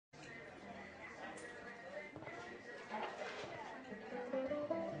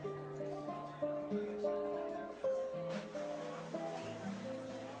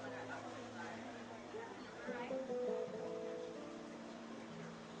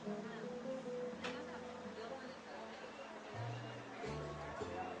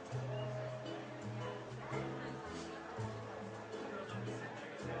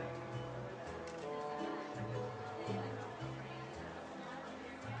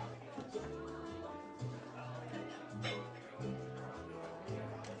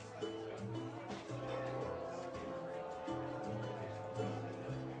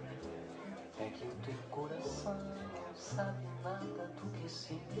sabe nada do que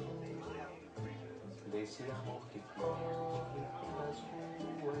sinto, desse amor que corre pelas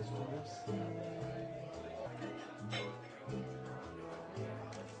ruas do meu ser.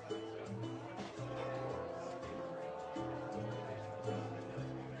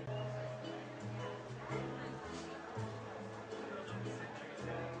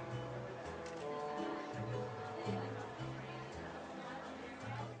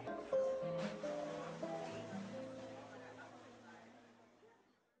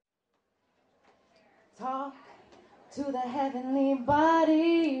 Talk to the heavenly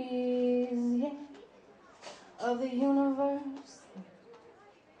bodies, yeah, of the universe,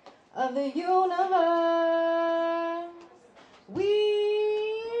 of the universe. We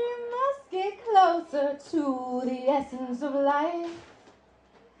must get closer to the essence of life,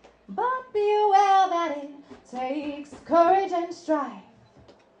 but beware that it takes courage and strife.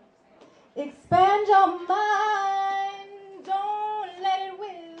 Expand your mind, don't let it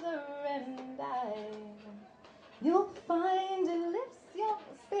wither and die. You'll find it lifts your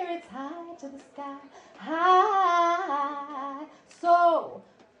spirits high to the sky, high. So,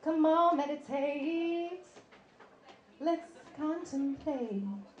 come on, meditate. Let's contemplate.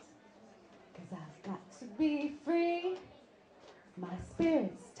 'Cause I've got to be free. My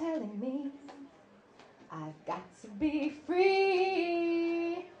spirit's telling me I've got to be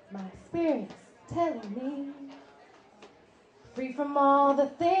free. My spirit's telling me free from all the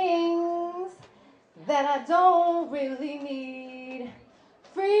things that I don't really need.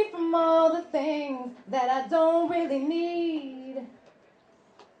 Free from all the things that I don't really need.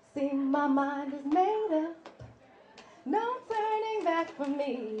 See, my mind is made up. No turning back for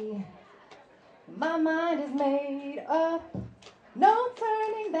me. My mind is made up. No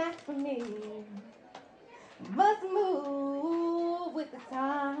turning back for me. Must move with the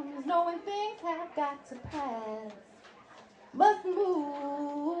times, knowing things have got to pass. Must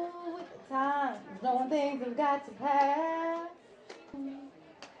move with the times, knowing things have got to pass.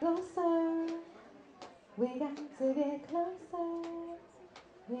 Closer, we got to get closer.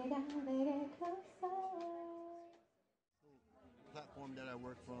 We got to get closer. The platform that I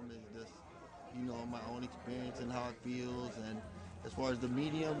work from is just, my own experience and how it feels, and as far as the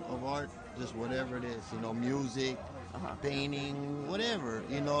medium of art, just whatever it is, music, painting, whatever,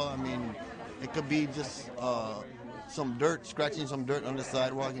 it could be just some dirt, scratching some dirt on the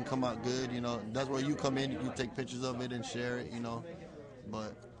sidewalk and come out good, that's where you come in, you take pictures of it and share it,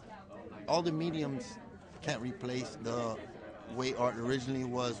 but all the mediums can't replace the way art originally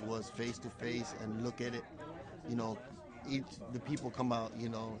was face to face and look at it, the people come out,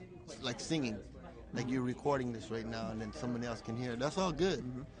 like singing, like you're recording this right now and then somebody else can hear it. That's all good,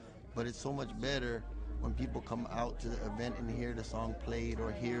 but it's so much better when people come out to the event and hear the song played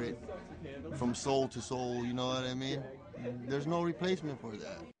or hear it from soul to soul, you know what I mean? There's no replacement for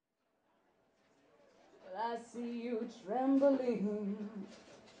that. Well, I see you trembling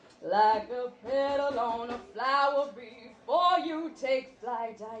like a petal on a flower before you take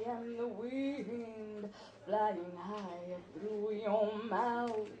flight. I am the wind flying high through your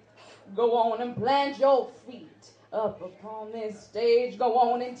mouth. Go on and plant your feet up upon this stage. Go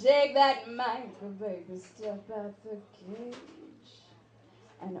on and take that mic, baby. Step out the cage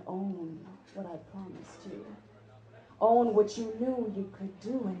and own what I promised you. Own what you knew you could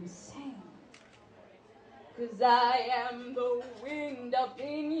do and sing. 'Cause I am the wind up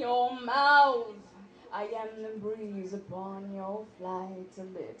in your mouth. I am the breeze upon your flight, a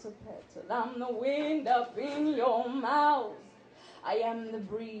little petal. I'm the wind up in your mouth. I am the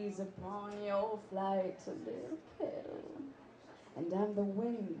breeze upon your flight, a little petal. And I'm the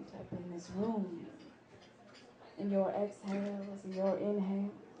wind up in this room, in your exhales and your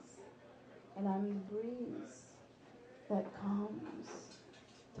inhales. And I'm the breeze that comes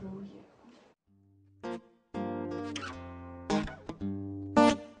through you.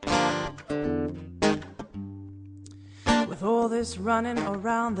 With all this running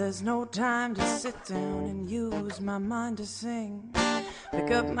around, there's no time to sit down and use my mind to sing.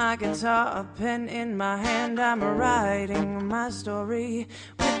 Pick up my guitar, a pen in my hand, I'm writing my story.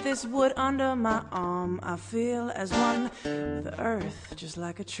 With this wood under my arm, I feel as one with the earth, just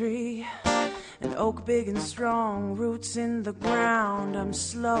like a tree. An oak big and strong, roots in the ground. I'm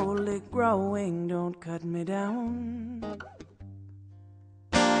slowly growing, don't cut me down.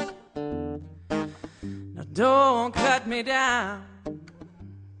 Now don't cut me down.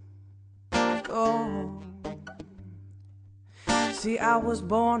 Oh. See, I was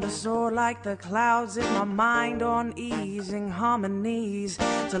born to soar like the clouds in my mind on easing harmonies,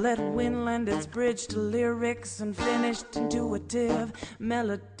 to let wind lend its bridge to lyrics and finished intuitive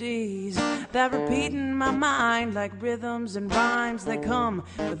melodies that repeat in my mind like rhythms and rhymes that come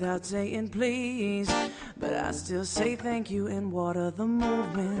without saying please. But I still say thank you and water the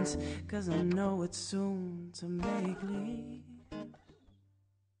movement, 'cause I know it's soon to make leave.